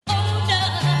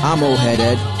I'm Old Head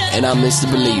Ed. And I'm Mr.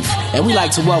 Beleaf. And we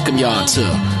like to welcome y'all to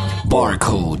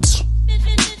Barcodes.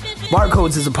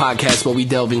 Barcodes is a podcast where we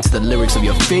delve into the lyrics of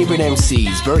your favorite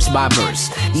MCs, verse by verse.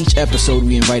 Each episode,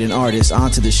 we invite an artist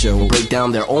onto the show, Break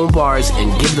down their own bars,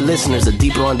 and give the listeners a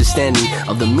deeper understanding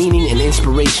of the meaning and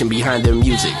inspiration behind their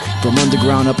music. from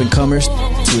underground up-and-comers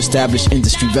to established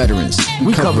industry veterans.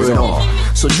 We cover it all.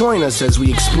 So join us as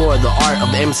we explore the art of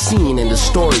MCing and the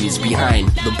stories behind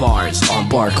the bars on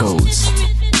Barcodes.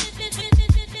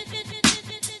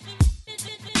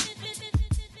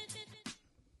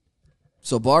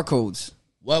 So Barcodes,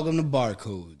 Welcome to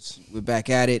Barcodes. we're back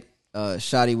at it.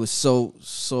 Shottie was so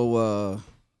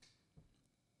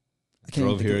I can't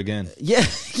Drove even here think again. yeah,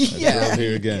 yeah. Drove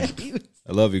here again.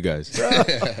 I love you guys.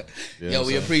 Yo,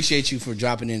 we appreciate you for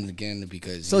dropping in again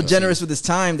because So generous with his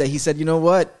time that he said, you know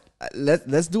what?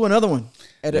 Let's do another one.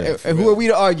 And who are we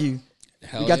to argue?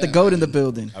 Hell We got the yeah, GOAT in man. the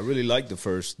building. I really liked the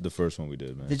first one we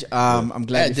did, man. Did you, I'm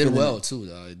glad Yeah, you're it did feeling well it. too,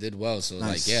 though. It did well. So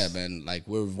Nice. like, yeah, man. Like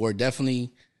we're definitely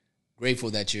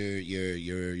grateful that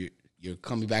you're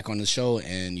coming back on the show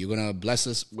and you're gonna bless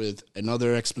us with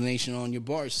another explanation on your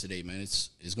bars today, man. It's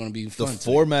gonna be The fun.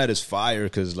 format is fire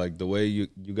because like the way you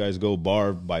guys go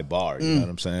bar by bar, you know what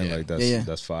I'm saying? Yeah. Like that's Yeah.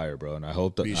 that's fire, bro. And I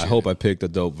hope Appreciate I picked a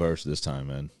dope verse this time,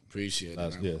 man. Appreciate it.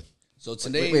 Man. Yeah, So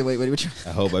today, Wait. What you, I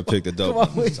hope I picked a dope Come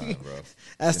on, one this wait. time, bro.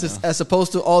 as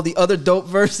opposed to all the other dope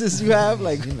verses you have,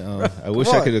 like I wish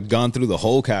I could have gone through the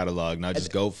whole catalog, not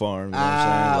just Goat Farm. You know what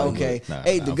I'm saying? Like, okay. nah,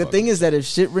 Hey, the good thing is that if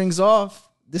shit rings off,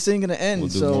 this ain't gonna end. we'll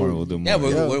do so more. We'll do more. yeah,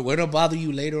 Yo. we're gonna bother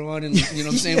you later on, and you know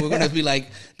what I'm saying. We're gonna be like,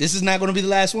 this is not gonna be the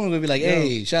last one. We're gonna be like,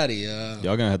 hey, Shottie,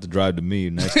 Y'all gonna have to drive to me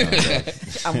next time.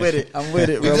 Bro. I'm with it. Bro.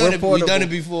 We've done Portable. it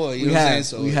before. You We know what I'm have,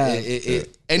 saying? we So have.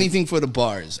 anything for the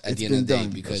bars at the end of the been day,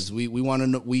 done. because we want to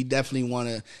know, we definitely want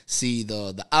to see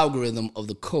the algorithm of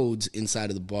the codes inside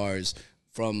of the bars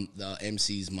from the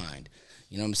MC's mind.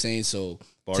 You know what I'm saying? So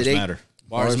Bars today, matter.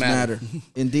 Bars matter.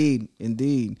 Indeed.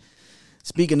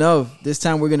 Speaking of, this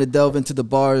time we're gonna delve into the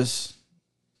bars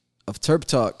of Terp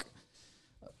Talk.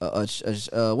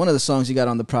 One of the songs you got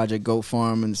on the project, Goat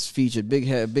Farm, and it's featured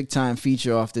big time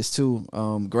feature off this too.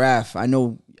 Graph. I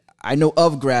know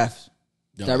of Graph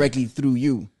directly through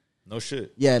you. No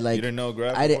shit. Yeah, like you didn't know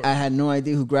Graph. I had no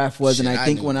idea who Graph was, Shit, and I I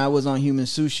think knew. when I was on Human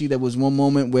Sushi, there was one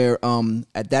moment where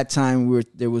at that time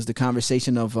there was the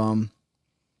conversation of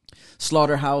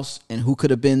Slaughterhouse and who could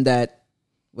have been that,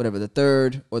 whatever, the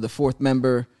third or the fourth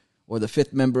member or the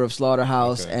fifth member of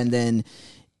Slaughterhouse, Okay. and then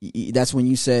that's when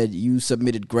you said you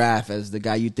submitted Graph as the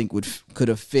guy you think could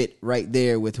have fit right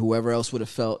there with whoever else would have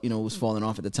felt was falling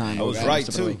off at the time. I was right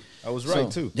too. I was right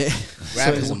too. Yeah.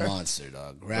 Graph is a monster,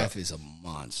 dog. Graph is a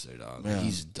monster, dog. Yeah.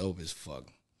 He's dope as fuck.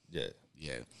 Yeah,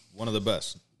 Yeah. one of the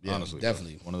best. Yeah, honestly,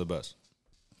 definitely. one of the best.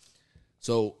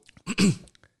 So,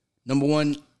 number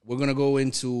one, we're gonna go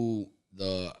into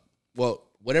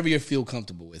whatever you feel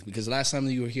comfortable with, because last time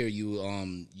that you were here,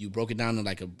 you broke it down to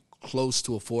like a close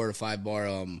to a 4 or 5 bar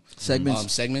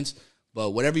segments.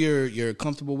 But whatever you're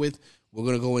comfortable with, we're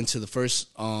gonna go into the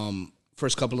first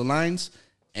couple of lines,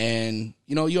 and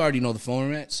you already know the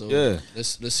format, so Yeah.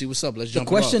 let's see what's up. Let's The jump.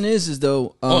 question is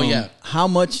though, how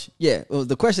much? Yeah, well,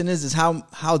 the question is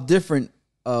how different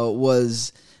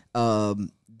was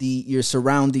your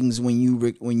surroundings when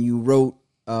you wrote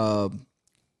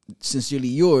Sincerely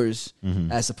Yours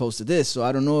as opposed to this. So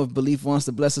I don't know if Beleaf wants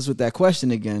to bless us with that question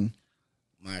again.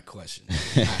 My question.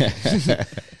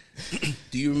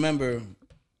 Do you remember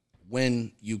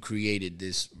when you created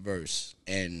this verse,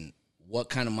 and what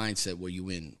kind of mindset were you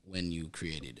in when you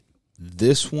created it?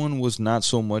 This one was not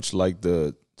so much like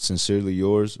the "Sincerely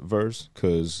Yours" verse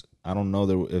because I don't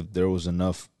know if there was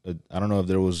enough. I don't know if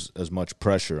there was as much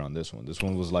pressure on this one. This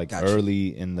one was like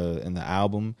early in the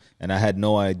album, and I had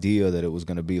no idea that it was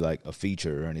going to be like a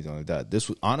feature or anything like that.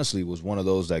 This honestly was one of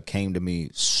those that came to me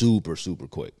super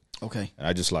quick. Okay. And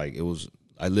I just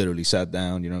I literally sat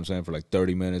down, you know what I'm saying, for like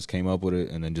 30 minutes, came up with it,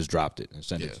 and then just dropped it and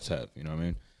sent it to Tev, you know what I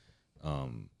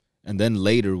mean? And then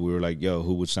later we were like, yo,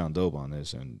 who would sound dope on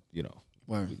this? And,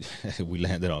 we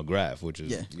landed on Graph, which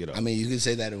is, I mean, you can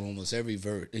say that in almost every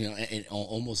verse, and on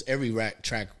almost every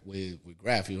track with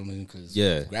Graph, you know what I mean?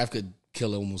 Because Graph could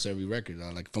kill almost every record,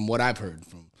 like from what I've heard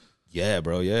from. Yeah,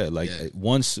 bro, yeah. Like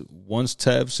once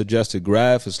Tev suggested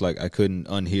Graph, it's like I couldn't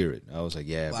unhear it. I was like,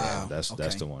 yeah, wow. bro,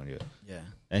 that's the one, Yeah.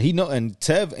 And and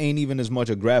Tev ain't even as much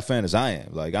a Graph fan as I am.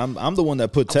 Like I'm the one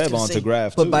that put Tev onto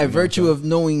Graph, but too, by you know virtue of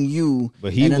knowing you,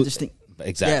 but he and was understand.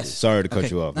 exactly. Yes. Sorry to cut Okay.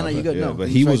 you off. No, my you bad. good. Yeah, No, but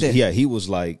he was right there. he was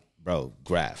like, bro,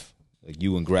 Graph. Like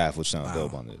you and Graph would sound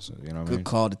dope on this. You know what I mean? Good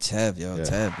call to Tev, yo. Yeah.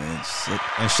 Tev, man. Shit.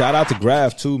 And shout out to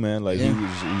Graph too, man. Like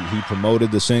he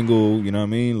promoted the single. You know what I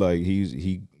mean? Like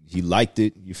he he liked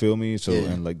it. You feel me? So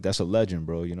and like that's a legend,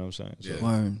 bro. You know what I'm saying?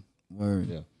 So, Word.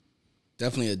 Yeah.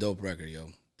 Definitely a dope record, yo.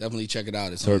 Definitely check it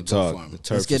out. It's Terp on the Talk. Farm. The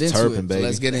Terp Let's get is into terping, it. baby.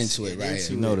 Let's get into it right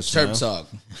here. You know the smell. Terp Talk.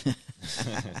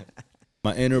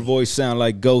 My inner voice sound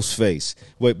like Ghostface.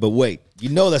 Wait. You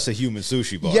know that's a human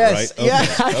sushi bar, Yes, right? yeah,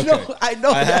 I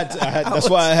know. That's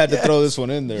why I had to throw this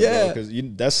one in there, Yeah. bro.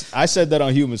 Because I said that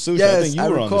on Human Sushi. Yes, I think you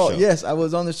were recall. on the show. Yes, I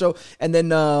was on the show. And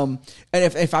then, and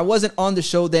if I wasn't on the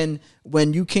show, then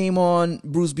when you came on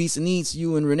Bruce Beats and Eats,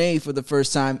 you and Renee for the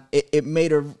first time, it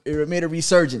made a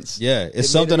resurgence. Yeah, it's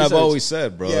something I've always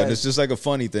said, bro. Yes. And it's just like a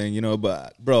funny thing, you know.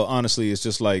 But bro, honestly, it's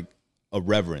just like a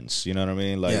reverence. You know what I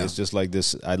mean? Like it's just like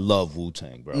this. I love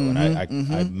Wu-Tang, bro, and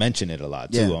I mention it a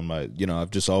lot too. Yeah. I'm like, you know,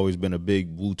 I've just always been a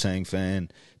big Wu-Tang fan.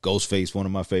 Ghostface, one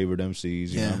of my favorite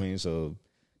MCs. You know what I mean? So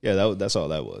yeah, that's all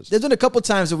that was. There's been a couple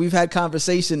times that we've had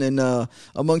conversation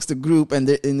amongst the group, and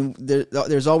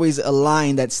there's always a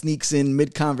line that sneaks in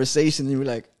mid conversation, and you're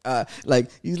like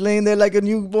he's laying there like a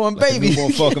newborn baby,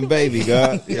 newborn fucking baby,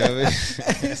 God. Yeah. You know what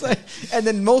I mean? It's like, and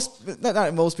then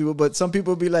not most people, but some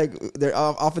people be like they're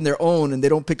off on their own and they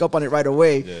don't pick up on it right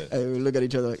away. Yeah. And we look at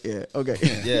each other like, yeah, okay,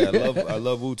 Yeah, I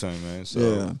love Wu-Tang, man.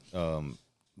 So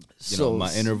you know,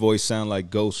 my inner voice sound like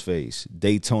Ghostface.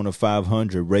 Daytona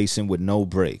 500 racing with no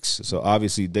brakes. So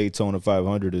obviously Daytona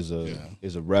 500 is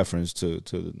a reference to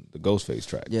the Ghostface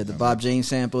track. Yeah, the Bob James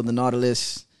sample, the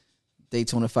Nautilus,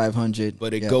 Daytona 500.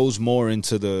 But it goes more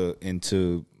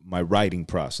into my writing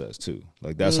process too.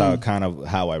 Like that's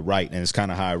how I write, and it's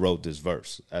kind of how I wrote this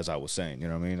verse, as I was saying. You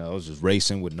know what I mean? I was just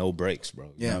racing with no brakes,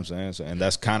 bro. You know what I'm saying? So, and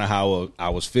that's kind of how I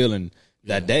was feeling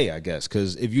that day, I guess.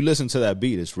 Because if you listen to that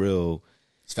beat, it's real.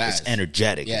 It's fast. It's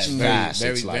energetic. Yeah, it's very, fast.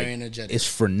 very, it's like, very energetic. It's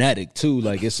frenetic too.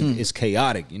 Like it's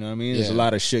chaotic. You know what I mean? There's a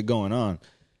lot of shit going on.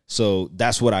 So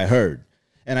that's what I heard.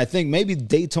 And I think maybe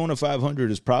Daytona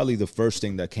 500 is probably the first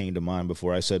thing that came to mind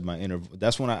before I said my inner.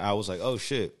 That's when I was like, oh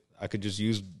shit, I could just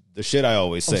use the shit I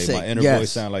always say. My inner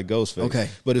voice sound like Ghostface. Okay.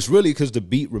 But it's really because the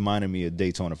beat reminded me of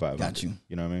Daytona 500. Got you.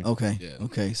 You know what I mean? Okay. Yeah.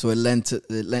 Okay. So it lent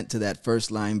to that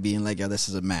first line being like, yeah, this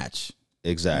is a match.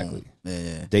 Exactly.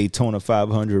 Yeah. Daytona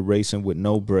 500 racing with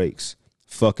no brakes.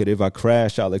 Fuck it, if I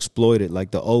crash, I'll exploit it like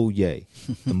the oh yay.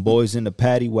 Them boys in the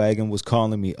paddy wagon was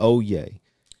calling me oh yay.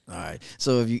 All right.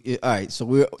 So so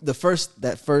we're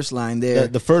that first line there.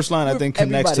 The first line I think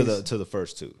connects to everybody's- the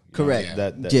first two. You Correct.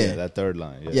 know, that third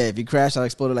line. Yeah, if you crash, I'll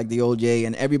explode it like the old Jay.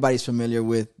 And everybody's familiar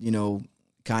with,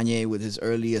 Kanye with his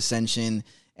early ascension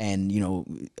and,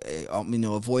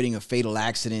 avoiding a fatal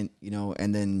accident,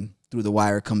 and then Through the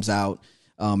Wire comes out.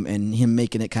 And him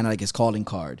making it kind of like his calling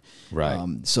card.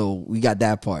 Right. So we got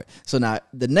that part. So now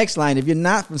the next line, if you're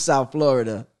not from South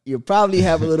Florida, you'll probably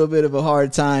have a little bit of a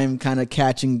hard time kind of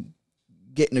getting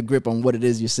a grip on what it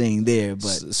is you're saying there.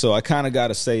 But so I kind of got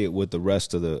to say it with the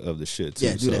rest of the shit too.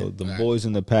 Yeah, do so that. the boys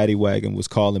in the paddy wagon was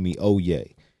calling me oh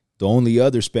yay. The only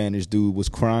other Spanish dude was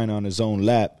crying on his own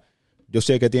lap. Yo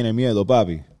sé que tiene miedo,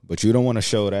 papi, but you don't want to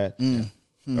show that.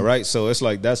 All right. So it's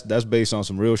like that's based on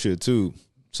some real shit too.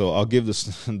 So I'll give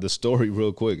the story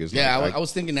real quick. It's I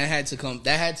was thinking that had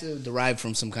to derive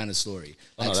from some kind of story,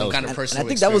 like some kind of personal. And I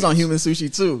think that was on Human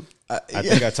Sushi too. I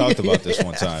think I talked about this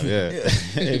one time. Yeah,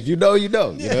 if you know, you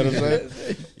know. You know what I'm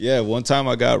saying? Yeah, one time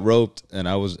I got roped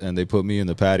and they put me in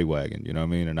the paddy wagon. You know what I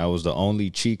mean? And I was the only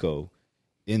Chico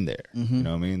in there. You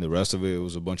know what I mean? The rest of it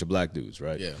was a bunch of black dudes,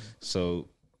 right? Yeah. So,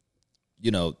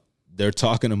 they're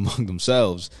talking among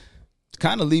themselves,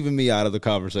 kind of leaving me out of the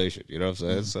conversation, you know what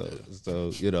I'm saying?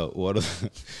 So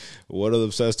one of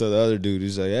them says to the other dude,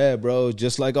 he's like, yeah, bro,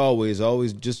 just like always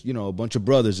just, a bunch of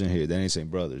brothers in here. They ain't saying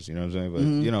brothers, you know what I'm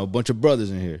saying? But, a bunch of brothers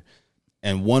in here.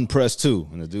 And one press two.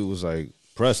 And the dude was like,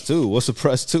 press two? What's a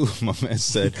press two? My man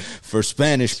said, for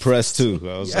Spanish, press two.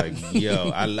 I was like, yo,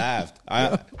 I laughed.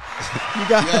 I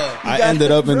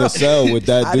ended up in the cell with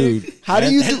that dude. How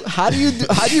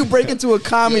do you break into a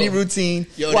comedy routine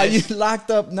while you locked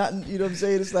up? Not, you know what I'm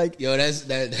saying? It's like,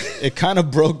 It kind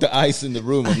of broke the ice in the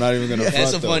room. I'm not even gonna.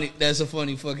 That's a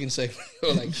funny fucking segment.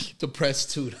 Like the press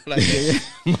too. Like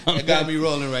that got me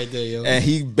rolling right there, yo. And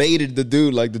he baited the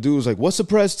dude. Like the dude was like, "What's a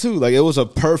press two?" Like it was a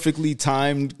perfully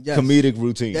timed comedic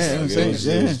routine. Yeah, like,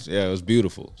 it was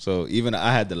beautiful. So even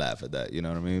I had to laugh at that. You know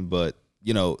what I mean? But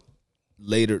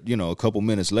later, a couple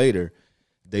minutes later,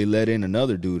 they let in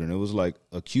another dude, and it was like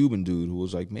a Cuban dude who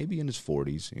was like maybe in his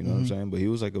 40s, you know what I'm saying? But he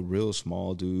was like a real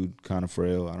small dude, kind of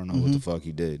frail. I don't know what the fuck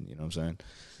he did, you know what I'm saying?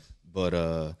 But,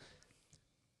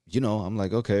 I'm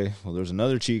like, okay, well, there's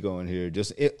another Chico in here.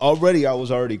 I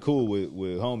was already cool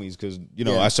with homies because,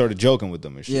 I started joking with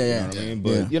them and shit, you know what I mean?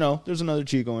 But, there's another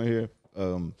Chico in here.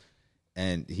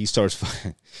 And he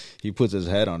he puts his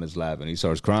head on his lap and he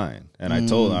starts crying. And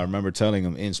I remember telling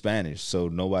him in Spanish so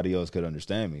nobody else could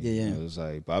understand me. Yeah. It was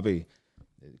like, papi,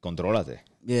 contrólate.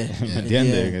 Yeah. ¿Me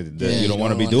entiendes? Yeah. You don't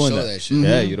want to be doing that. shit.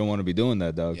 Yeah, you don't want to be doing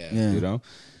that, dog. Yeah. You know?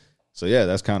 So yeah,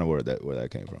 that's kind of where that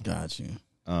came from. Got you.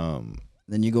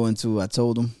 Then you go into I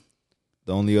told him.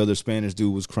 The only other Spanish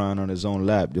dude was crying on his own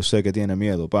lap. Yo sé que tiene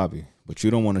miedo, papi. But you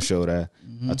don't want to show that.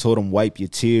 I told him, wipe your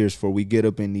tears before we get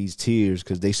up in these tears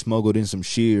because they smuggled in some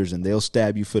shears and they'll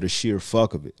stab you for the sheer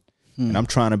fuck of it. And I'm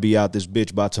trying to be out this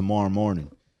bitch by tomorrow morning.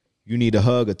 You need a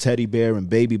hug, a teddy bear, and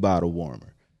baby bottle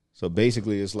warmer. So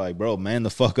basically, it's like, bro, man the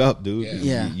fuck up, dude.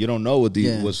 Yeah. You don't know what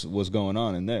what's going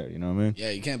on in there. You know what I mean?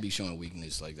 Yeah, you can't be showing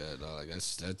weakness like that, dog.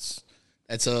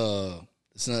 That's a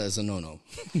no.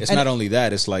 It's not only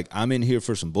that. It's like I'm in here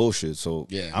for some bullshit. So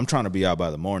Yeah. I'm trying to be out by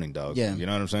the morning, dog. Yeah. You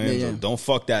know what I'm saying? Yeah, So yeah. don't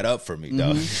fuck that up for me,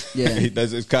 dog. Yeah.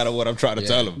 That's kind of what I'm trying to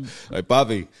tell him. Like,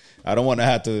 Bobby, I don't want to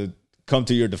have to come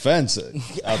to your defense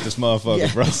out this motherfucker,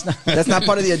 Yeah, bro. that's not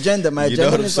part of the agenda. My You know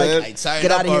agenda what I'm is like saying? Like, tired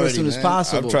get up out of here as already, soon as man.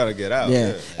 possible. I'm trying to get out.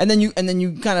 Yeah. And then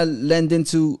you kind of lend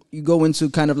into you go into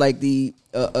kind of like the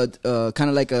kind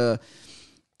of like a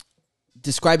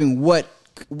describing what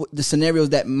the scenarios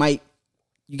that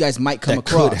you guys might come that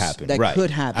across could happen. that Right. could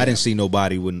happen. I didn't see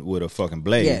nobody with a fucking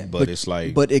blade, Yeah, but it's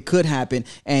like, but it could happen.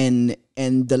 And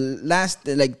the last,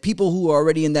 like people who are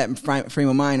already in that frame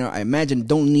of mind, I imagine,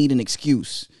 don't need an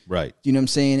excuse. right. You know what I'm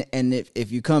saying? And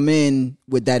if you come in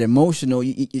with that emotional,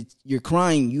 you're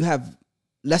crying, you have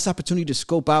less opportunity to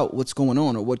scope out what's going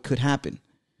on or what could happen.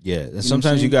 Yeah.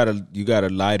 Sometimes you gotta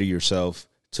lie to yourself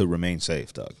to remain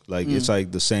safe, dog. Like it's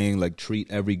like the saying, like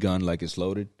treat every gun like it's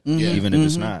loaded, even if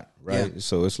it's not. Right. Yeah.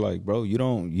 So it's like, bro, you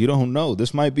don't know.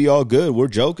 This might be all good. We're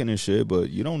joking and shit, but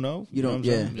you don't know. You don't.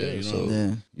 know what Yeah. I'm saying? you So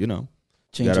Yeah. you know,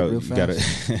 Change you gotta, it real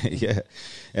fast. you gotta, yeah.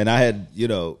 And I had,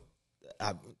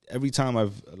 every time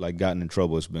I've like gotten in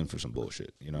trouble, it's been for some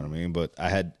bullshit. You know what I mean? But I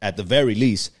had, at the very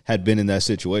least, had been in that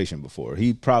situation before.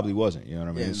 He probably wasn't. You know what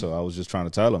I mean? Yeah. So I was just trying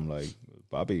to tell him, like,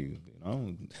 Bobby,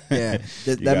 Yeah, that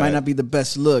You gotta- might not be the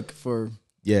best look for.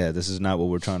 yeah, this is not what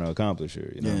we're trying to accomplish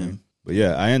here. You know what I Yeah. mean? But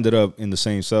yeah, I ended up in the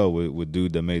same cell with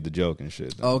dude that made the joke and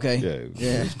shit. Oh, okay. Yeah,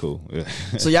 Yeah. it was cool. Yeah,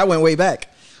 So y'all went way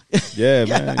back. yeah,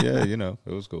 man. Yeah,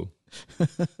 it was cool.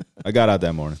 I got out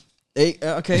that morning. Hey,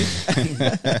 okay.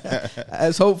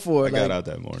 As hoped for. I got out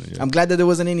that morning. Yeah. I'm glad that there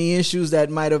wasn't any issues that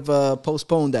might have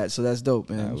postponed that. So that's dope,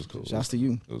 man. That was cool. Shouts to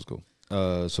you. It was cool.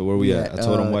 So where we at? I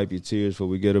told him wipe your tears before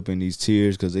we get up in these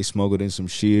tears because they smuggled in some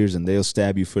shears and they'll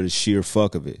stab you for the sheer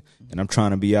fuck of it. And I'm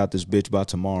trying to be out this bitch by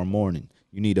tomorrow morning.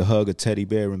 You need a hug, a teddy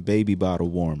bear, and baby bottle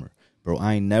warmer. Bro,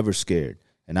 I ain't never scared.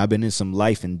 And I've been in some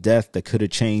life and death that could have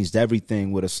changed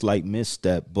everything with a slight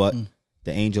misstep, but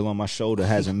the angel on my shoulder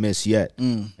hasn't missed yet.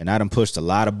 And I done pushed a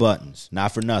lot of buttons.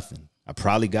 Not for nothing. I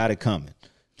probably got it coming.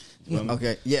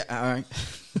 Okay. Yeah. All right.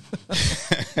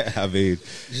 I mean,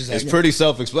 it's pretty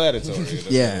self-explanatory.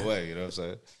 Yeah. In a way, you know what I'm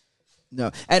saying?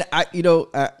 No. And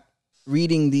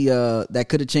reading the that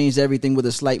could have changed everything with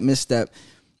a slight misstep.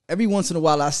 Every once in a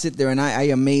while, I sit there and I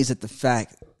amazed at the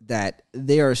fact that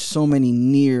there are so many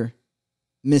near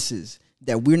misses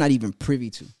that we're not even privy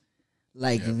to.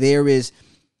 Like there is,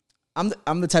 I'm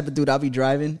the type of dude, I'll be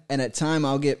driving and at time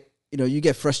I'll get, you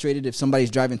get frustrated if somebody's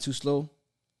driving too slow.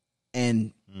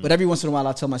 But every once in a while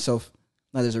I'll tell myself,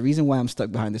 now there's a reason why I'm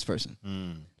stuck behind this person.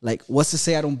 Like what's to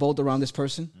say I don't bolt around this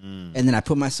person? And then I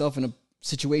put myself in a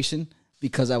situation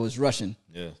because I was rushing.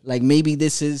 Yeah. Like maybe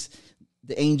this is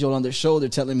the angel on their shoulder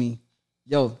telling me,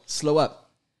 yo, slow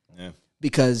up. Yeah.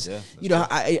 Because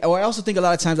I also think a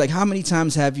lot of times, like how many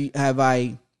times have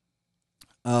I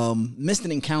missed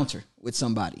an encounter with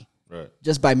somebody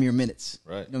just by mere minutes?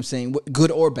 Right. You know what I'm saying?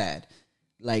 Good or bad.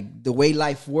 Like the way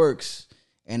life works,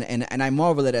 and I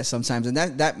marvel at that sometimes, and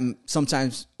that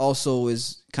sometimes also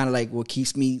is kind of like what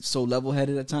keeps me so level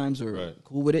headed at times or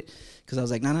cool with it, because I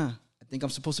was like, nah, I think I'm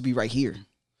supposed to be right here.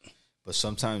 But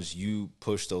sometimes you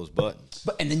push those buttons.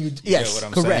 But and then you You get what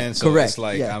I'm saying? So correct. it's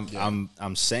like yeah.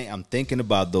 I'm thinking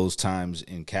about those times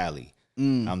in Cali.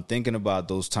 I'm thinking about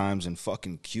those times in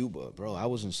fucking Cuba, bro. I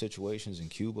was in situations in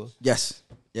Cuba. Yes.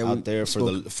 Yeah, out there for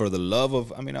the love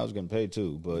of, I mean, I was getting paid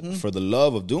too, but for the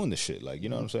love of doing the shit, like, you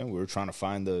know what I'm saying? We were trying to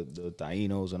find the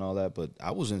Tainos and all that, but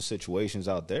I was in situations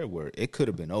out there where it could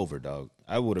have been over, dog.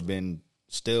 I would have been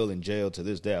still in jail to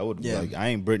this day. I would like, I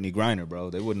ain't Brittany Griner, bro.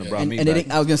 They wouldn't have brought me back.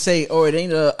 I was gonna say, it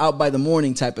ain't a out by the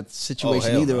morning type of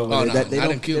situation either. No. Over there.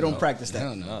 No, They don't practice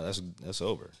that. No, that's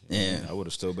over. Yeah, I would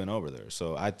have still been over there.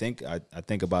 So I think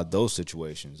about those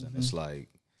situations, and it's like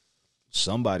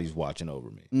somebody's watching over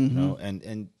me, you know.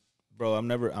 And bro, I'm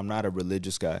not a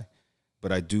religious guy,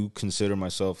 but I do consider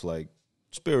myself like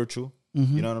spiritual.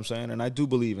 You know what I'm saying? And I do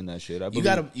believe in that shit.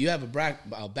 You have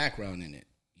a background in it.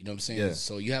 You know what I'm saying? Yeah.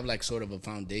 So you have like sort of a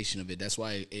foundation of it. That's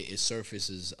why it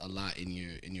surfaces a lot in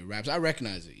your raps. I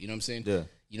recognize it. You know what I'm saying? Yeah.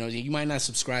 You know, you might not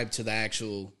subscribe to the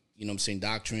actual, you know what I'm saying,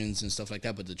 doctrines and stuff like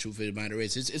that, but the truth of the matter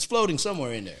is it's floating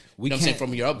somewhere in there. You know what I'm saying?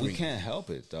 From your upbringing. We can't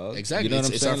help it, dog. Exactly. You know what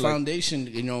I'm it's saying? our foundation,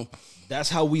 you know. That's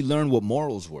how we learned what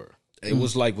morals were. It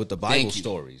was like with the Bible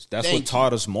stories. That's what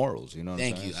taught us morals. You know what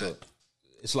I'm saying? So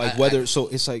it's like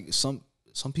it's like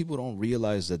some people don't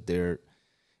realize that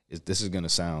this is going to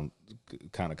sound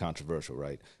kind of controversial,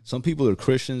 right? Some people are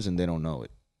Christians and they don't know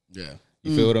it. Yeah.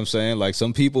 You feel what I'm saying? Like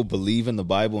some people believe in the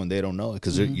Bible and they don't know it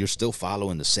because you're still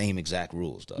following the same exact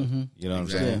rules, dog. You know what I'm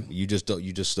saying? You just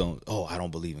don't. Oh, I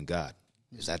don't believe in God.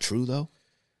 Is that true though?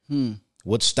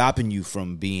 What's stopping you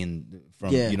from you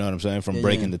know what I'm saying? From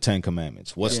breaking the 10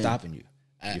 Commandments? What's stopping you?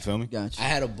 You feel me? Gotcha. I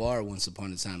had a bar once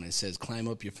upon a time that says, "Climb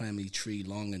up your family tree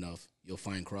long enough, you'll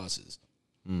find crosses."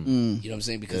 You know what I'm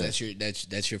saying? Because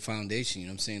that's your foundation. You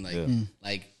know what I'm saying?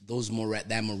 Like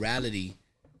that morality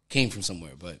came from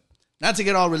somewhere, but not to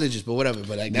get all religious, but whatever.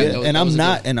 But like that,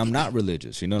 I'm not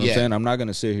religious. You know what I'm saying? I'm not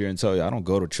gonna sit here and tell you I don't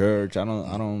go to church. I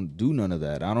don't do none of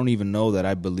that. I don't even know that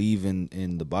I believe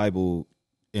in the Bible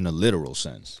in a literal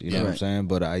sense. You know what I'm saying?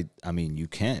 But I mean, you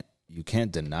can't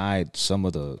deny some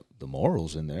of the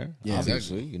morals in there. Yeah,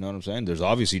 obviously. Exactly. You know what I'm saying? There's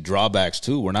obviously drawbacks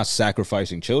too. We're not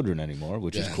sacrificing children anymore,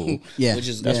 which is cool.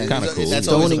 That's kind of cool.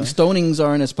 Stonings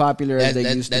aren't as popular as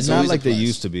they used to be. It's not like they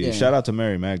used to be. Yeah. Shout out to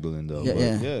Mary Magdalene though. Yeah,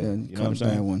 you know what I'm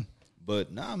saying?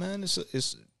 But nah, man,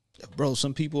 it's bro.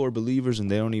 Some people are believers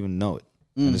and they don't even know it.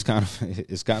 And it's kind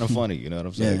of funny, you know what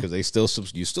I'm saying? Because they still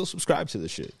subscribe to the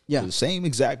shit. Yeah, to the same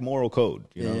exact moral code.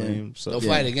 You know what I mean? So, they'll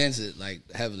fight against it like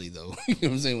heavily though. You know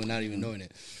what I'm saying? We're not even knowing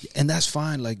it, and that's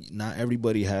fine. Like not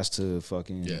everybody has to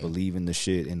fucking believe in the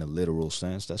shit in a literal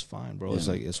sense. That's fine, bro. It's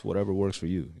like it's whatever works for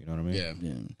you. You know what I mean?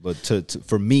 Yeah. But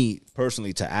for me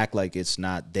personally, to act like it's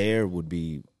not there would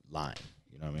be lying.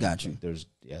 You know what I mean? Got you.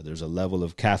 Like, there's a level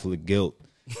of Catholic guilt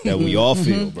that we all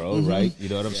feel, bro, right? You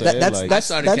know what I'm saying? I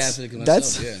started Catholic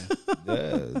myself,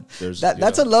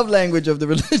 that's a love language of the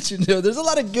religion. There's a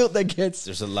lot of guilt that gets.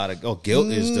 There's a lot of guilt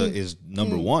is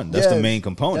number one. That's the main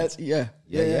component.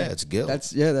 It's guilt.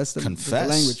 That's the confess. The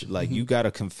language. Like you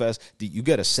gotta confess. You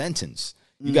get a sentence.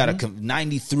 You gotta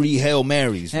 93 Hail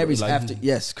Marys. Marys have to.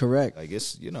 Yes, correct. I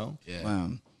guess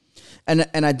Wow.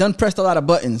 And I done pressed a lot of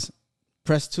buttons.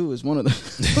 Press 2 is one of them.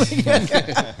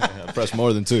 Press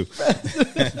more than 2.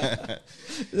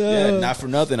 Not for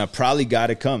nothing. I probably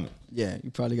got it coming. Yeah, you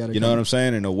probably got it. You know what I'm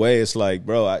saying? In a way, it's like,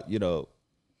 bro,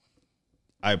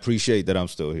 I appreciate that I'm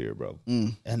still here, bro.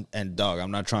 And dog,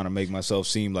 I'm not trying to make myself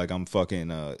seem like I'm fucking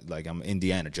like I'm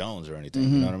Indiana Jones or anything.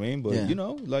 You know what I mean? But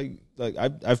like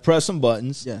I've pressed some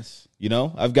buttons. Yes.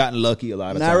 I've gotten lucky a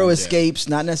lot of narrow times. Escapes,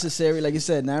 not necessarily, like you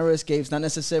said, narrow escapes, not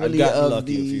necessarily of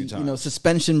the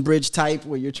suspension bridge type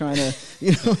where you're trying to,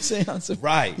 you know what I'm saying?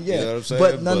 Right. Yeah. You know what I'm saying?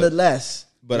 But nonetheless.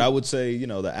 But I would say,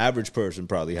 the average person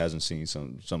probably hasn't seen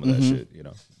some of that shit,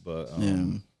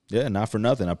 But not for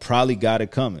nothing. I probably got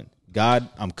it coming. God,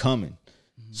 I'm coming.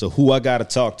 So who I got to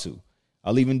talk to?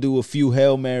 I'll even do a few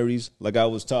Hail Marys like I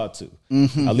was taught to.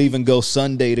 I'll even go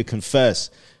Sunday to confess.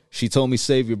 She told me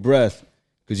save your breath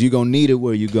because you're going to need it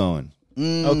where you're going.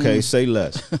 Okay, say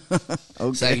less.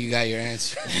 Okay. So you got your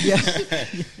answer. Yeah.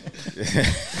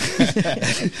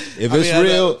 If it's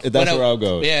real, that's where I'll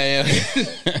go. Yeah.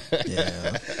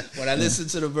 When I listen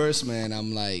to the verse, man,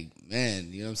 I'm like,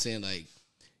 man, you know what I'm saying? Like,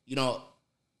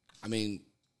 I mean,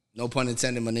 no pun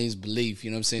intended, my name's Beleaf,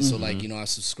 you know what I'm saying? So like, I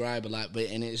subscribe a lot,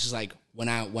 and it's just like when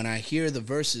I hear the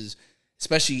verses,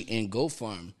 especially in Go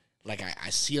Farm, like I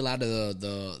see a lot of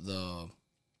the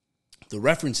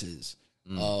references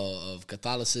of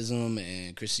Catholicism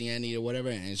and Christianity or whatever,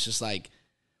 and it's just like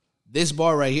this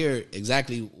bar right here,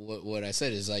 exactly what I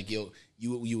said is like, you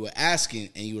were asking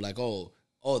and you were like, oh,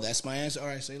 that's my answer. All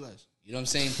right, say less. You know what I'm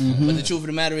saying? But the truth of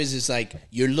the matter is, it's like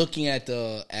you're looking at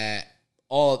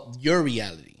all your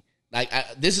reality. Like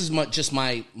this is just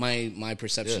my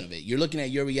perception of it. You're looking at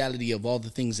your reality of all the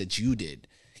things that you did.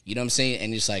 You know what I'm saying?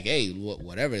 And it's like, hey,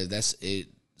 whatever. That's it.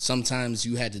 Sometimes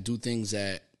you had to do things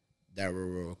that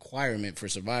were a requirement for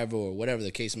survival or whatever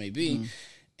the case may be.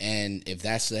 And if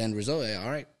that's the end result,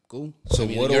 all right, cool. So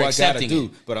what do I got to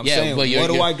do? But I'm saying, what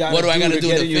do I got to do to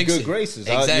get in your good graces?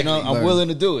 Exactly. I'm willing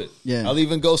to do it. Yeah. I'll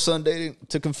even go Sunday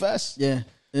to confess.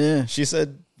 Yeah. She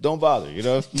said, don't bother,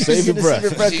 save your breath.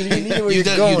 You need it where you're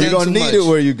going. You're going to need it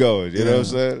where you're going. You know what I'm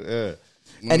saying?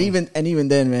 Yeah. And even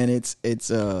then, man, it's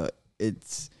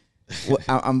what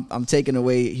I'm taking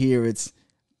away here. It's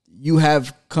you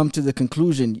have come to the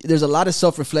conclusion. There's a lot of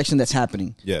self-reflection that's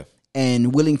happening. Yeah.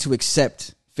 And willing to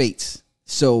accept fates.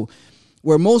 So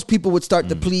where most people would start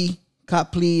the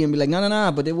cop plea and be like,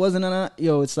 no, but it wasn't,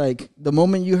 it's like the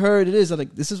moment you heard it is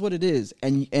like, this is what it is.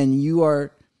 And you're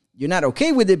not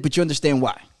okay with it, but you understand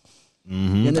why.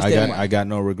 Mm-hmm. You understand why. I got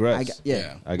no regrets.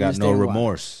 I got no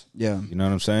remorse. Why. Yeah. You know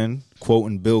what I'm saying?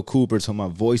 Quoting Bill Cooper till my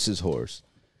voice is hoarse.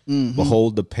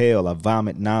 Behold the pail, I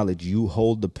vomit knowledge, you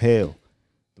hold the pail.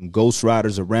 Them ghost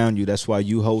riders around you, that's why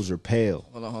you hoes are pale.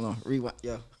 Hold on. Rewind.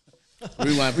 Yeah.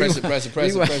 Rewind, press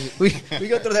it. We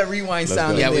go through that rewind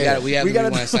sound. Yeah, in there. we have the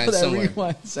rewind sound somewhere.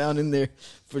 Rewind sound in there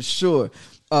for sure.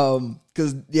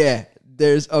 Because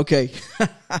there's okay.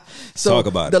 So talk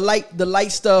about the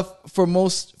light stuff for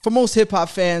most hip hop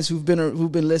fans who've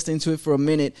been listening to it for a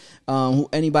minute.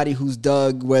 Anybody who's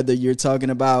dug, whether you're talking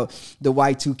about the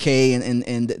Y2K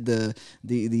and the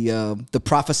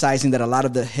prophesizing that a lot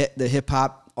of the hip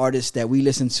hop artists that we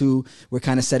listen to were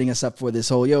kind of setting us up for this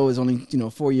whole there's only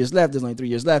 4 years left, there's only 3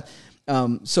 years left.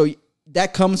 So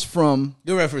that comes from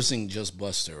you're referencing just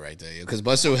Buster right there, because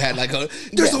Buster had like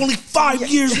there's only 5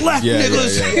 years left,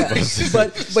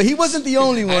 niggas. But he wasn't the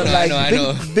only one. I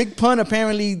know. Big Pun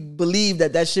apparently believed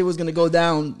that shit was gonna go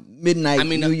down midnight,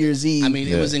 New Year's Eve.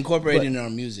 It was incorporated in our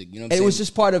music. You know what I'm saying? It was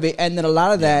just part of it, and then a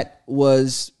lot of that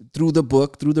was through the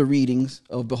book, through the readings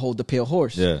of Behold the Pale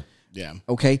Horse. Yeah.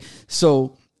 Okay.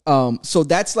 So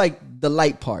that's like the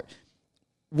light part.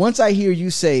 Once I hear you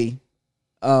say,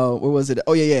 where was it?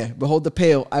 Oh yeah. Behold the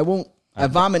pail. I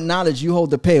vomit knowledge. You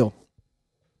hold the pail.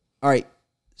 All right.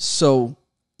 So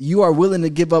you are willing to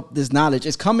give up this knowledge.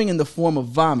 It's coming in the form of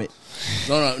vomit.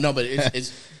 No. But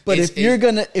it's. But if you're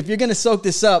gonna soak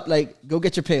this up, like, go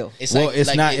get your pail. It's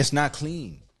not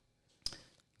clean.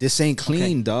 This ain't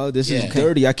clean, dog. This is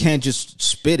dirty. I can't just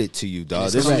spit it to you,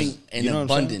 dog. It's coming in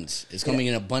abundance. It's coming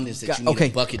in abundance that you need a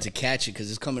bucket to catch it, because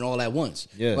it's coming all at once.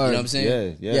 Yeah. You know what I'm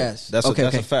saying? Yeah. Yes. That's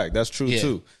a fact. That's true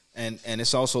too. And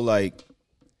it's also like,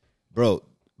 bro,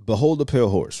 behold the pale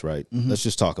horse, right? Let's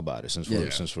just talk about it since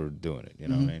we're doing it. You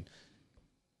know what I mean?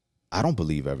 I don't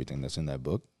believe everything that's in that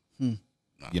book.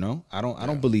 You know, I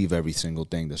don't believe every single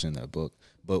thing that's in that book.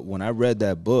 But when I read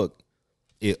that book,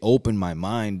 it opened my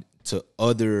mind to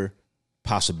other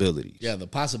possibilities. Yeah, the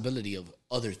possibility of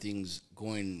other things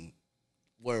going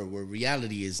where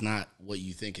reality is not what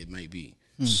you think it might be.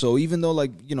 So even though,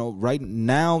 like, right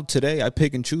now, today, I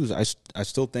pick and choose, I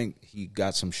still think he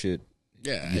got some shit.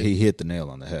 Yeah. He hit the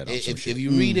nail on the head. If you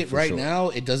read it right now,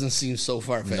 it doesn't seem so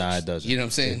far-fetched. Nah, it doesn't. You know what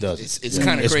I'm saying? It doesn't. It's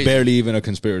kind of crazy. It's barely even a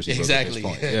conspiracy. Exactly.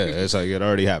 At this point. Yeah, it's like it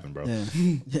already happened, bro.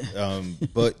 Yeah.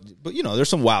 But there's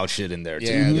some wild shit in there too.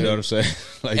 Yeah, you know what I'm saying?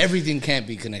 Like, everything can't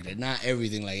be connected. Not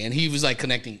everything. And he was like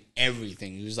connecting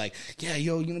everything. He was like, yeah,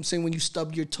 yo, you know what I'm saying? When you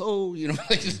stub your toe, you know.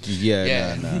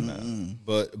 Nah.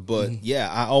 But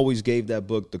yeah, I always gave that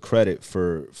book the credit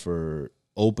for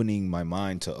opening my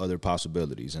mind to other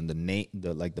possibilities, and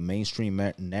the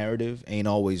mainstream narrative ain't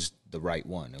always the right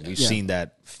one, and we've seen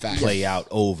that play out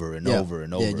over and over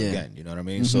and over again. You know what I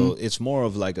mean? So it's more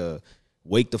of like a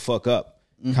wake the fuck up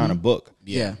kind of book.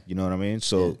 Yeah, you know what I mean?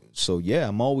 So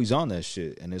I'm always on that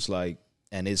shit, and it's like,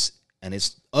 and it's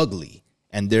ugly,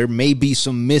 and there may be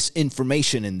some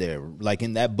misinformation in there, like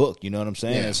in that book. You know what I'm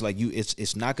saying? It's like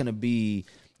it's not gonna be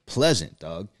pleasant,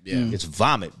 dog. Yeah. It's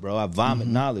vomit, bro. I vomit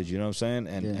knowledge, you know what I'm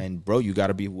saying? And bro, you got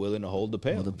to be willing to hold the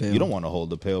pail. You don't want to hold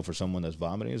the pail for someone that's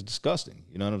vomiting. It's disgusting.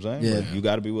 You know what I'm saying? Yeah. But you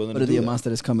got to be willing to do that. What are the amounts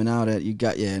that is coming out at? You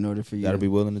got, in order for you. Got to be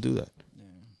willing to do that.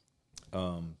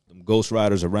 Yeah. Them ghost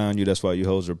riders around you, that's why you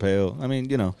hoes are pale. I mean,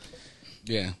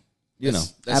 Yeah.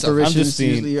 That's apparitions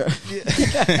usually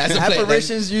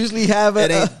apparitions usually have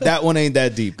that one ain't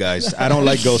that deep, guys. I don't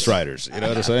like ghost riders. You know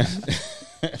what I'm saying?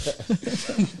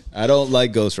 I don't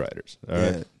like Ghost Riders. All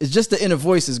right, it's just the inner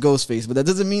voice is Ghostface, but that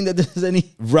doesn't mean that there's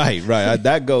any. Right.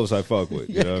 That ghost I fuck with.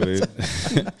 You know what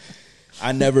I mean?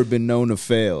 I never been known to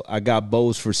fail. I got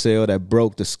bows for sale that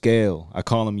broke the scale. I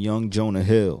call them Young Jonah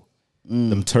Hill.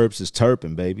 Them terps is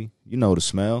terping, baby. You know the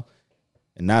smell.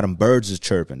 And now them birds is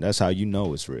chirping. That's how you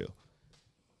know it's real.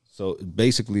 So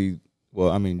basically,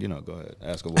 well, I mean, go ahead,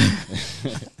 ask away.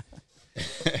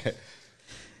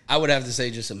 I would have to say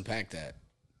just unpack that.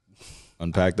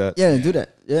 Unpack that? Yeah, do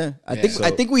that. Yeah. I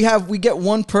think we get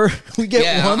one per one per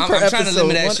episode. I'm trying to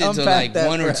limit that shit to like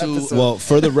one or two. Episode. Well,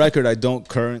 for the record, I don't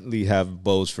currently have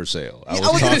bows for sale. I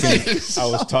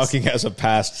was talking as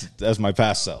my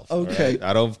past self. Okay. Right?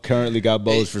 I don't currently got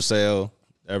bows for sale.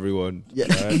 Everyone. Yeah.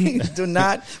 Right? Do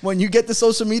not, when you get the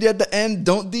social media at the end,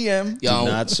 don't DM. Do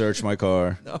not search my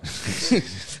car.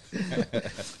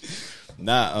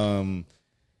 No.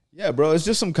 Yeah, bro, it's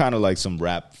just some kind of like some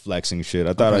rap flexing shit.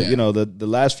 I thought, the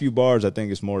last few bars, I think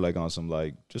it's more like on some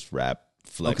like just rap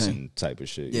flexing type of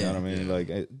shit. You know what I mean?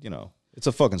 Like, It's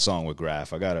a fucking song with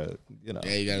Graph. I gotta, you know.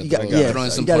 Yeah, you You gotta got, throw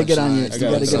in some get on your, punchlines. you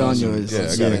gotta get on yours. Yeah,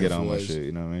 I gotta get on my shit.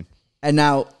 You know what I mean? And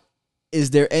now, is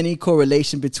there any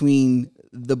correlation between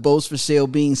the Bows for Sale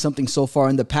being something so far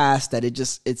in the past that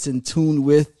it's in tune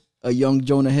with a young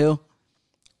Jonah Hill?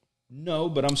 No,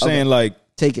 but I'm saying like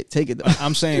take it. Though.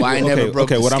 I'm saying Well, I never broke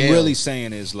the what scale. I'm really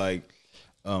saying is like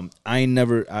I ain't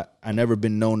never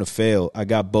been known to fail. I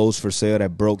got Bows for Sale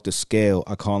that broke the scale.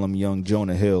 I call him young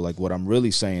Jonah Hill. Like what I'm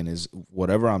really saying is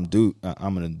whatever I'm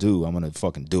gonna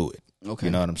fucking do it. Okay.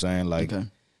 You know what I'm saying? Like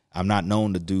I'm not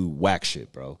known to do whack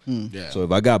shit, bro. Yeah. So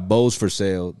if I got Bows for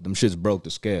Sale, them shits broke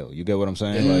the scale. You get what I'm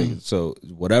saying? Like so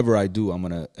whatever I do, I'm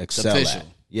gonna excel at.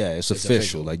 Yeah, it's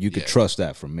official. Like you could trust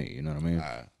that from me. You know what I mean?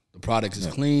 The product is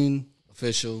clean,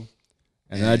 official.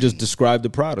 And I just described the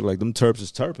product. Like them terps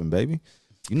is terping, baby.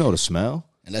 You know the smell.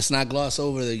 And let's not gloss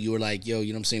over that you were like, yo,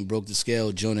 you know what I'm saying, broke the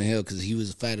scale, Jonah Hill, because he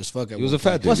was fat as fuck. He was a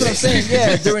fat dude. That's what I'm saying.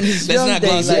 Yeah, during his Let's young not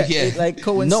days, gloss like, over, yeah. like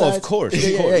coincides. No, of course.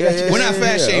 We're not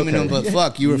fat shaming him, but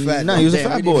fuck, you were fat. No, he was a Damn,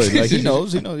 fat we boy. didn't- Like he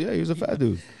knows. Yeah, he was a fat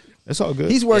dude. That's all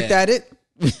good. He's worked at it.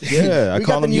 Yeah, I We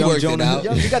call got him the young new- Jonah out.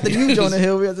 Hill. We got the new Jonah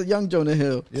Hill. We got the young Jonah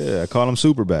Hill. Yeah, I call him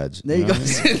super badge. There you go. know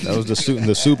what I mean? That was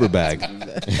the super bag.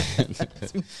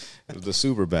 It was the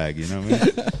super bag. You know what I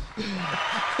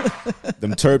mean?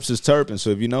 Them terps is terping. So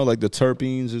if you know, like the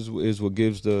terpenes is what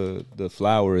gives the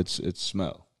flower its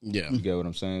smell. Yeah. You get what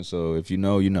I'm saying? So if you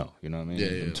know, you know. You know what I mean? Yeah,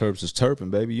 Them yeah. terps is terping,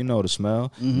 baby. You know the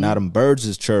smell. Now them birds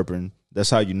is chirping. That's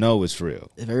how you know it's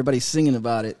real. If everybody's singing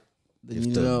about it, then If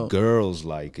you the know. girls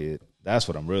like it, that's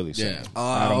what I'm really saying. Yeah.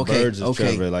 Now them okay, birds is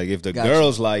okay. chirping. Like if the Gotcha.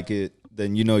 girls like it,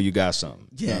 then you know you got something.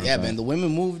 Yeah, man. The women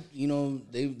moved. You know,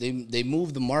 they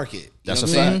moved the market. You That's know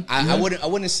a what I'm saying? fact. I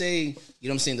wouldn't say, you know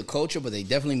what I'm saying, the culture, but they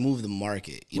definitely moved the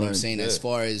market. You know what I'm saying? As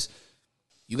far as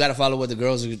you got to follow what the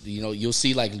girls are. You know, you'll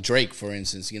see like Drake, for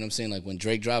instance. You know what I'm saying? Like when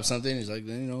Drake drops something, it's like,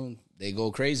 you know, they go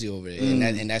crazy over it,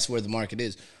 and that's where the market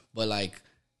is. But like,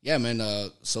 yeah, man.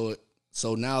 So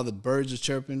now the birds are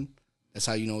chirping. That's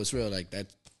how you know it's real. Like that.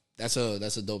 That's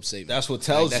a dope statement. That's what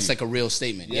tells That's you. like a real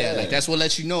statement. Yeah, like that's what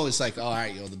lets you know. It's like, all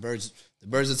right, yo, the birds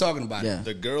are talking about Yeah. it.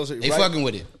 The girls are They right. fucking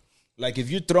with it. Like if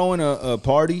you're throwing a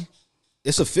party,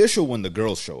 it's official when the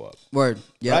girls show up. Word.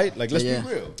 Yeah. Right? Like let's Yeah, be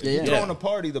yeah. real. If Yeah, you're yeah. throwing a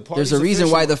party, the party. There's a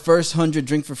reason why the first 100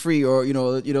 drink for free, or you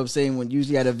know what I'm saying, when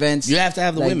usually at events You have to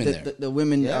have the like, women there. The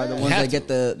women are the ones have that get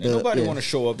the nobody want to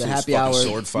show up the to happy a hour fucking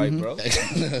sword fight, bro.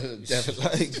 Definitely.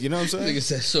 Like, you know what I'm saying? Nigga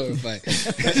said sword fight.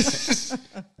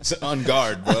 It's on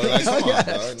guard, bro. Like, come on,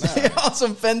 dog. Nah. Yeah, on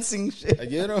some fencing shit. Like,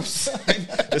 you know what I'm saying?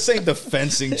 This ain't the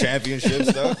fencing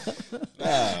championships, though. Nah,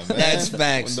 man. That's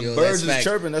facts, When the yo, birds that's is facts.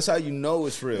 chirping, that's how you know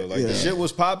it's real. Like the shit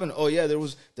was popping. Oh yeah, there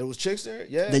was chicks there.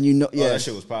 Yeah. Then you know- Oh, yeah. that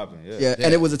shit was popping. Yeah. Yeah,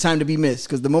 and it was a time to be missed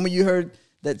because the moment you heard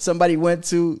that somebody went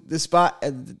to this spot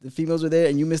and the females were there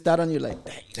and you missed out on, you're like,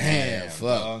 dang. Damn,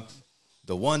 fuck. dog.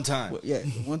 The one time. Yeah,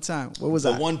 one time. What was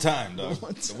The that? one time, dog.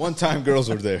 The one time girls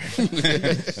were there,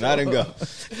 and I didn't go.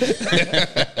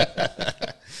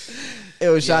 It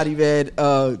was Shottie,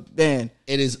 man. Man,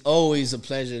 It is always a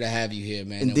pleasure to have you here,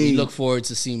 man. And Indeed. we look forward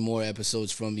to seeing more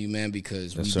episodes from you, man,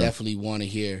 because we sir. definitely want to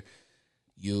hear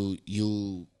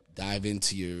you dive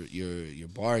into your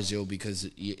bars, yo, because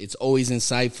it's always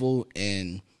insightful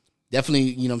and definitely,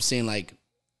 you know what I'm saying, like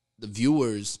the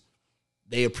viewers,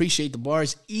 they appreciate the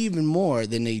bars even more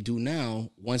than they do now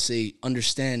once they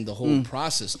understand the whole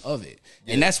process of it.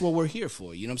 And that's what we're here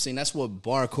for. You know what I'm saying? That's what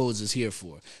Barcodes is here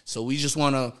for. So we just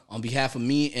want to, on behalf of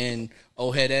me and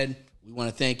Ohead Ed, we want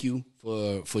to thank you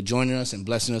for joining us and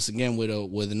blessing us again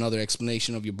with another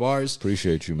explanation of your bars.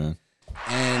 Appreciate you, man.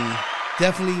 And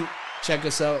definitely check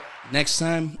us out next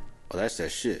time Oh, that's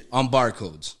that shit. on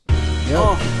Barcodes.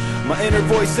 My inner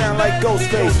voice sound like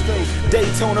Ghostface.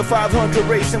 Daytona 500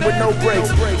 racing with no brakes.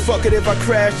 Fuck it if I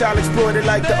crash, I'll exploit it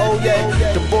like the oh yeah.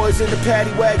 The boys in the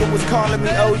paddy wagon was calling me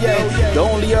oh yeah. The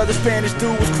only other Spanish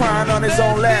dude was crying on his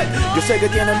own lap. Yo sé que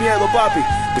tiene miedo, papi,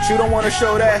 but you don't wanna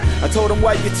show that. I told him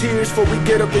wipe your tears before we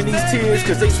get up in these tears,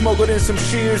 cause they smuggled in some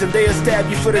shears and they'll stab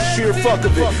you for the sheer fuck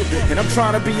of it. And I'm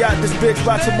trying to be out this bitch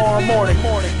by tomorrow morning.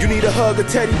 You need a hug, a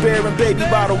teddy bear, and baby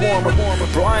bottle warmer.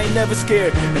 Bro, I ain't never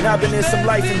scared, and I've been in some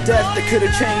life and death that could've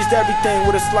changed everything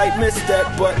with a slight misstep.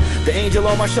 But the angel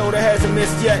on my shoulder hasn't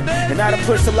missed yet, and I done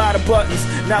pushed a lot of buttons.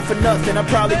 Not for nothing, I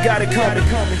probably got it coming.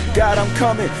 God, I'm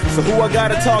coming, so who I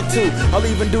gotta talk to? I'll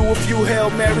even do a few Hail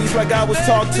Marys like I was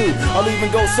talked to. I'll even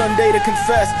go Sunday to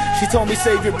confess. She told me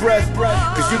save your breath,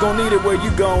 cause you gon' need it where you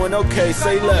going. Okay,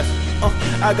 say less.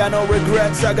 I got no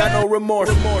regrets, I got no remorse.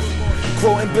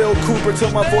 Quoting Bill Cooper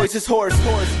till my voice is hoarse.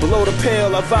 Below the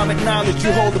pale, I vomit knowledge,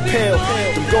 you hold the pail.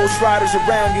 Them ghost riders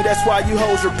around you, that's why you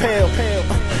hoes are pale.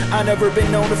 I never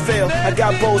been known to fail. I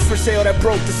got bows for sale that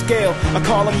broke the scale. I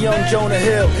call them Young Jonah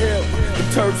Hill. The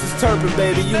Terps is terping,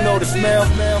 baby, you know the smell.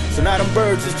 So now them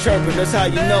birds is chirping, that's how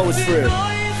you know it's real.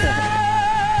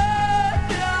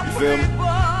 You feel me?